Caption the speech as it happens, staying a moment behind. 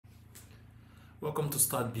Welcome to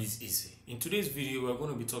Start Biz Easy. In today's video, we're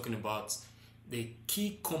going to be talking about the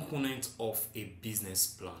key component of a business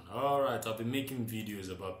plan. Alright, I've been making videos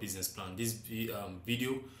about business plan. This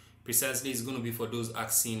video precisely is going to be for those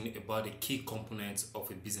asking about the key components of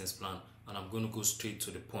a business plan, and I'm going to go straight to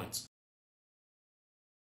the point.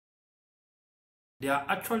 There are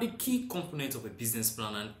actually key components of a business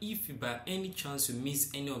plan, and if you by any chance you miss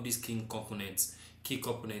any of these key components,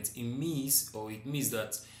 it means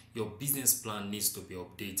that your business plan needs to be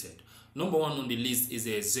updated. Number one on the list is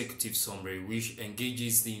the executive summary, which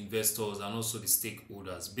engages the investors and also the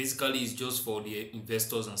stakeholders. Basically, it's just for the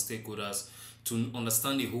investors and stakeholders to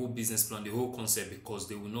understand the whole business plan, the whole concept, because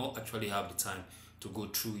they will not actually have the time to go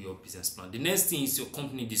through your business plan. The next thing is your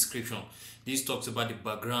company description. This talks about the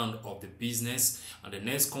background of the business. And the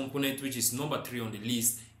next component, which is number 3 on the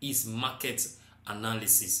list, is market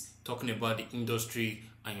analysis, talking about the industry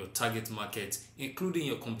and your target market, including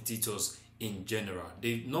your competitors in general.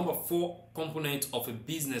 The number 4 component of a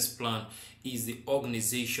business plan is the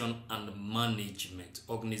organization and management.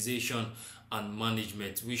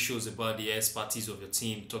 Which shows about the expertise of your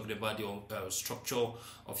team, talking about the structure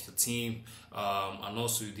of your team, and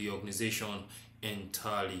also the organization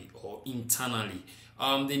entirely or internally.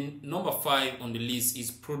 The number 5 on the list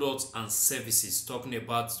is products and services, talking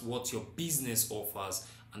about what your business offers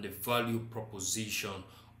and the value proposition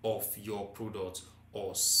of your product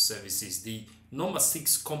or services. The number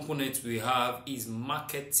 6 component we have is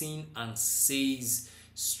marketing and sales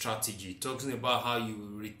strategy, talking about how you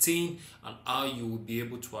will retain and how you will be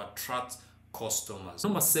able to attract customers.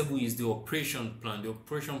 Number 7 is the operation plan. The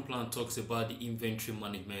operation plan talks about the inventory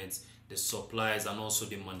management, the supplies, and also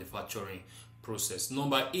the manufacturing process.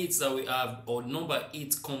 Number 8 that we have, or number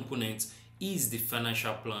 8 component, is the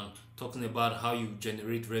financial plan, talking about how you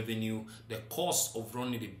generate revenue, the cost of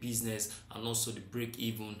running the business, and also the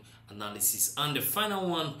break-even analysis. And the final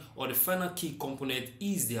one, or the final key component,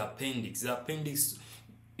 is the appendix. The appendix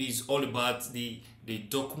is all about the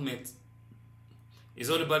document. It's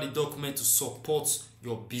all about the document to support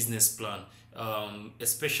your business plan,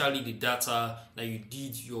 especially the data that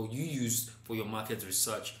you used for your market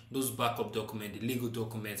research. Those backup documents, the legal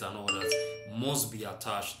documents, and all that must be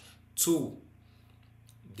attached to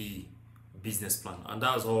the business plan. And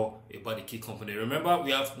that's all about the key component. Remember,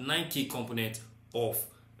 we have 9 key components of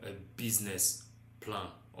a business plan,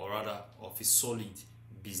 or rather of a solid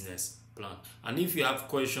business plan. And if you have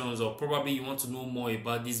questions, or probably you want to know more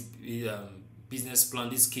about this business plan,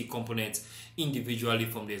 these key components individually,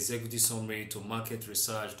 from the executive summary to market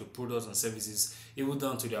research to products and services, even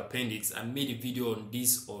down to the appendix, I made a video on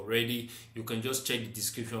this already. You can just check the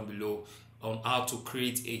description below on how to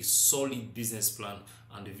create a solid business plan,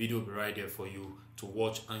 and the video will be right there for you to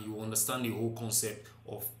watch, and you understand the whole concept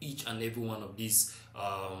of each and every one of these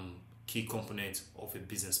key components of a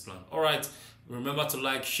business plan. All right, remember to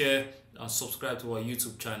like, share, and subscribe to our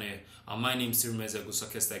YouTube channel. And my name is Sir Meza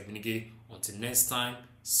Gusakesta. Until next time,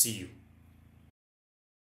 see you.